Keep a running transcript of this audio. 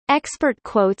Expert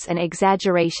quotes and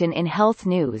exaggeration in health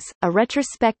news, a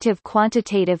retrospective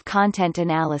quantitative content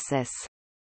analysis.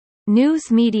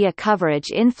 News media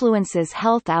coverage influences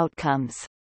health outcomes.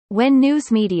 When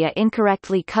news media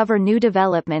incorrectly cover new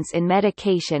developments in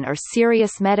medication or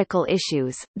serious medical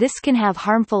issues, this can have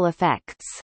harmful effects.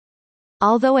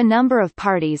 Although a number of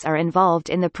parties are involved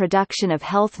in the production of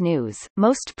health news,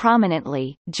 most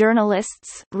prominently,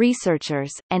 journalists,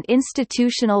 researchers, and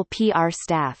institutional PR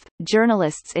staff,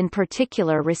 journalists in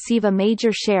particular receive a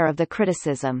major share of the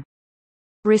criticism.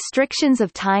 Restrictions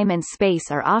of time and space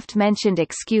are oft mentioned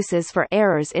excuses for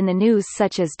errors in the news,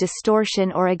 such as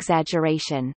distortion or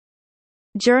exaggeration.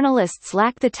 Journalists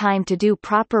lack the time to do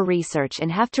proper research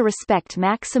and have to respect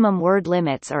maximum word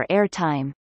limits or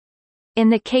airtime. In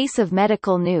the case of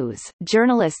medical news,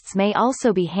 journalists may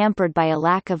also be hampered by a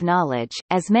lack of knowledge,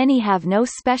 as many have no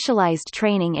specialized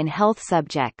training in health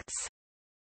subjects.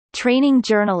 Training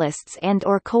journalists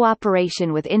and/or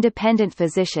cooperation with independent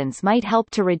physicians might help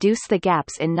to reduce the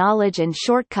gaps in knowledge and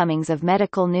shortcomings of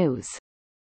medical news.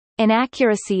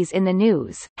 Inaccuracies in the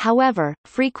news, however,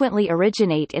 frequently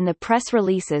originate in the press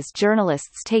releases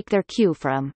journalists take their cue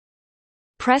from.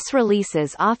 Press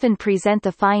releases often present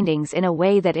the findings in a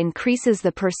way that increases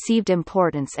the perceived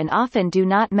importance and often do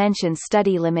not mention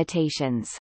study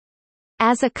limitations.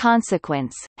 As a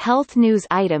consequence, health news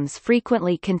items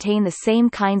frequently contain the same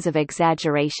kinds of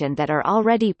exaggeration that are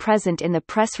already present in the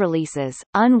press releases: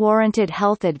 unwarranted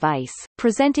health advice,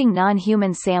 presenting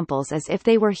non-human samples as if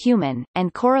they were human,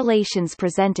 and correlations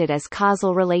presented as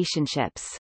causal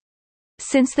relationships.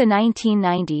 Since the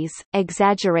 1990s,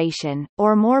 exaggeration,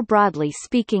 or more broadly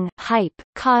speaking, hype,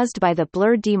 caused by the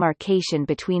blurred demarcation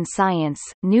between science,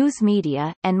 news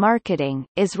media, and marketing,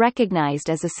 is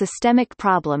recognized as a systemic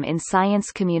problem in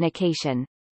science communication.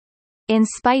 In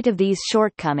spite of these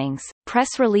shortcomings,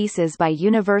 press releases by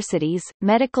universities,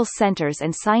 medical centers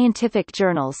and scientific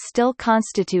journals still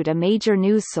constitute a major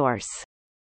news source.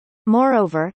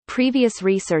 Moreover, previous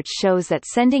research shows that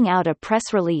sending out a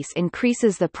press release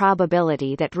increases the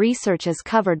probability that research is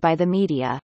covered by the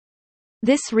media.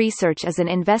 This research is an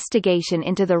investigation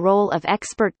into the role of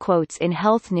expert quotes in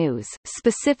health news,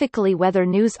 specifically whether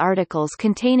news articles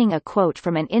containing a quote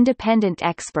from an independent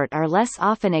expert are less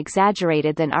often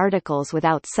exaggerated than articles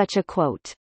without such a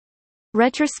quote.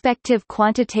 Retrospective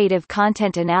quantitative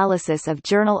content analysis of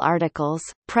journal articles,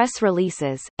 press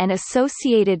releases, and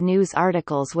associated news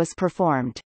articles was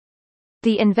performed.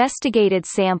 The investigated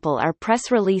sample are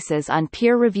press releases on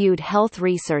peer-reviewed health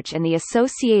research and the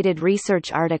associated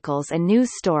research articles and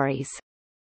news stories.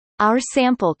 Our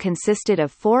sample consisted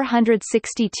of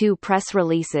 462 press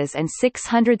releases and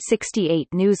 668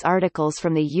 news articles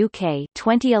from the UK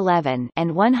 2011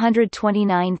 and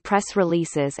 129 press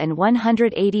releases and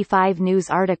 185 news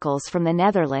articles from the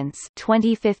Netherlands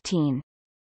 2015.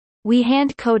 We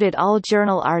hand-coded all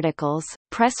journal articles,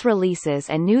 press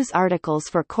releases and news articles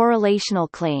for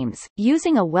correlational claims,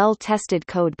 using a well-tested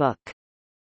codebook.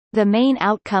 The main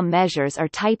outcome measures are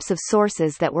types of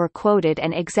sources that were quoted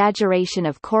and exaggeration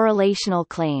of correlational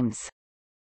claims.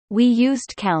 We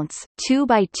used counts,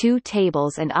 2x2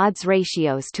 tables and odds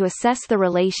ratios to assess the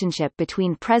relationship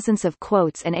between presence of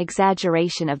quotes and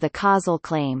exaggeration of the causal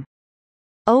claim.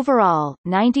 Overall,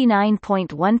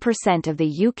 99.1% of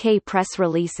the UK press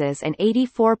releases and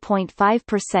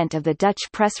 84.5% of the Dutch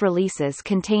press releases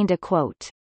contained a quote.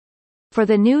 For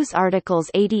the news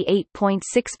articles,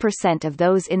 88.6% of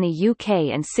those in the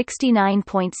UK and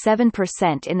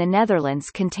 69.7% in the Netherlands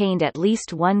contained at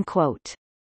least one quote.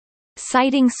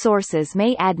 Citing sources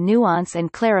may add nuance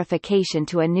and clarification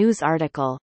to a news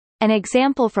article. An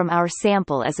example from our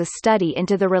sample is a study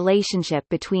into the relationship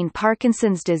between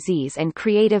Parkinson's disease and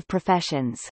creative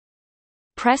professions.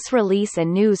 Press release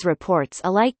and news reports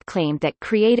alike claimed that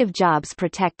creative jobs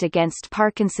protect against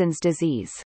Parkinson's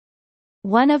disease.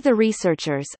 One of the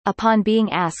researchers, upon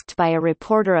being asked by a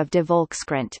reporter of De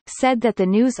Volkskrant, said that the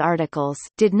news articles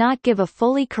did not give a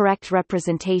fully correct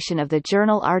representation of the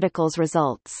journal article's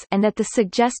results and that the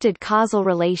suggested causal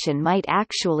relation might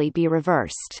actually be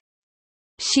reversed.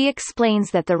 She explains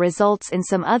that the results in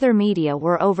some other media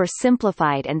were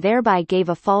oversimplified and thereby gave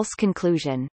a false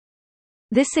conclusion.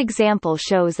 This example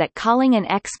shows that calling an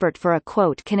expert for a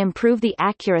quote can improve the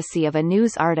accuracy of a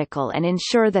news article and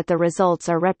ensure that the results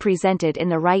are represented in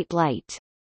the right light.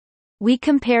 We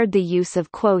compared the use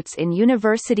of quotes in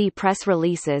university press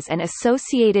releases and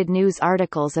associated news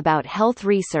articles about health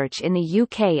research in the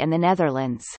UK and the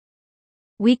Netherlands.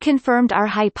 We confirmed our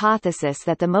hypothesis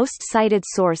that the most cited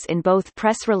source in both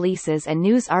press releases and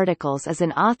news articles is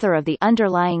an author of the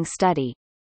underlying study.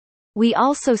 We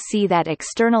also see that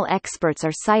external experts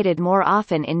are cited more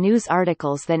often in news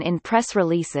articles than in press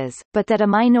releases, but that a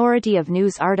minority of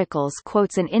news articles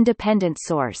quotes an independent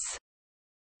source.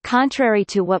 Contrary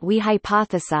to what we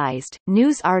hypothesized,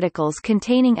 news articles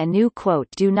containing a new quote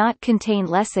do not contain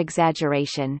less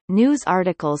exaggeration. News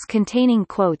articles containing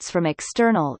quotes from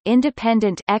external,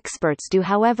 independent experts do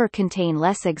however contain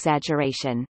less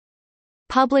exaggeration.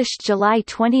 Published July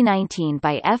 2019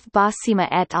 by F. Bosima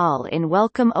et al. In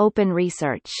Wellcome Open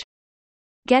Research.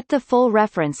 Get the full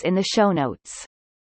reference in the show notes.